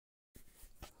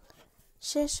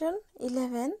Session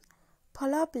 11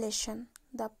 Follow-up lesson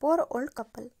The Poor Old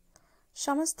Couple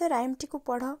समस्ते rhyme T को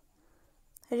पढ़ो.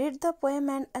 Read the poem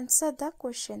and answer the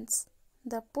questions.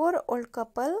 The poor old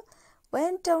couple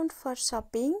went out for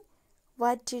shopping.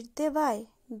 What did they buy?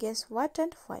 Guess what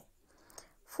and why?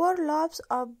 4 loaves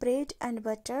of bread and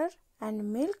butter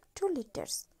and milk 2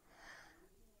 liters.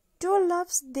 2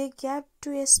 loaves they gave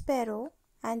to a sparrow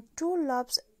and 2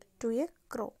 loaves to a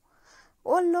crow.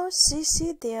 Oh lo,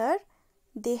 see there,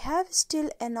 they have still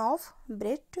enough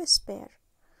bread to spare.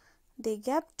 They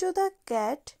gave to the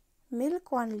cat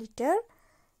milk 1 liter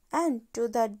and to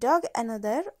the dog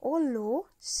another. Oh lo,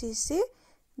 see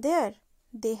there,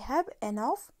 they have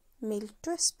enough milk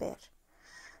to spare.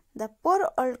 The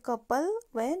poor old couple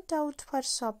went out for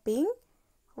shopping.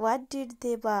 What did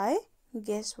they buy?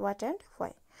 Guess what and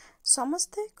why?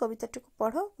 समस्ते कविताटी को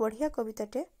पढ़ो. बढ़िया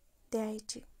कविताटे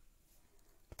दिखाई.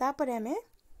 तापरे आमे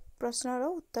प्रश्नर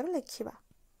उत्तर लिखिबा.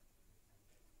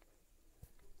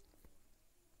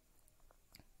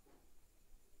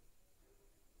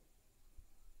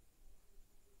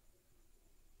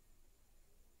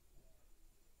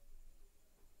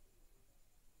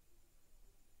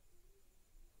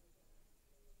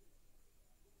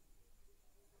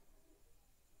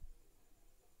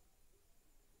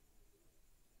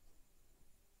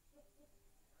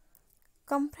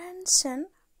 Comprehension.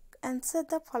 Answer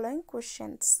the following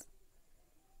questions.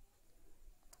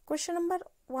 Question number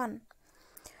 1.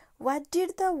 What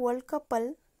did the old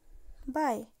couple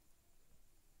buy?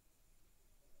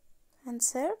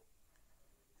 Answer.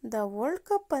 The old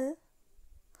couple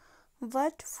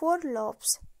bought 4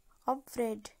 loaves of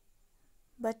bread,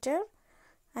 butter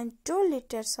and 2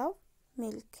 liters of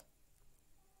milk.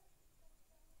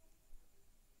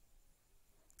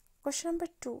 Question number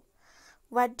 2.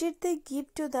 What did they give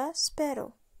to the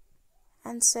sparrow?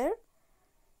 Answer.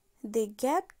 They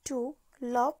gave 2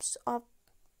 loaves of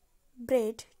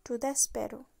bread to the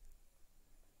sparrow.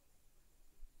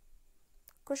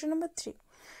 Question number 3.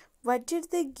 What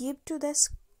did they give to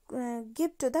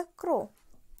the crow?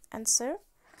 Answer.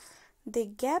 They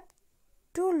gave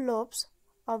 2 loaves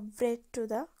of bread to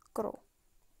the crow.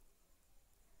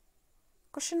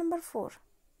 Question number 4.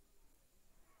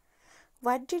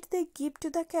 What did they give to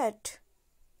the cat?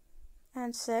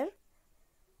 Answer.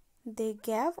 They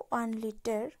gave 1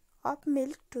 liter of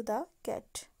milk to the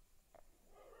cat.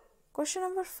 Question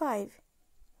number 5.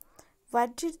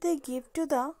 What did they give to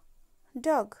the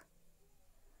dog?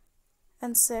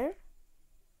 Answer.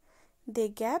 They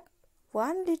gave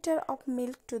 1 liter of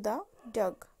milk to the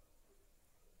dog.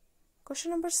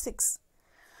 Question number 6.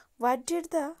 What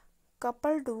did the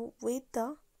couple do with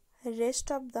the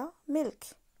rest of the milk?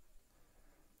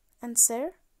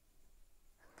 Answer.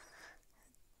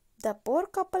 The poor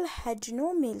couple had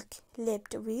no milk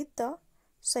left with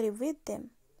them.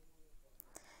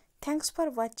 Thanks for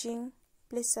watching.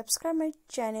 Please subscribe my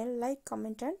channel, like,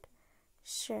 comment and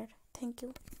share. Thank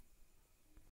you.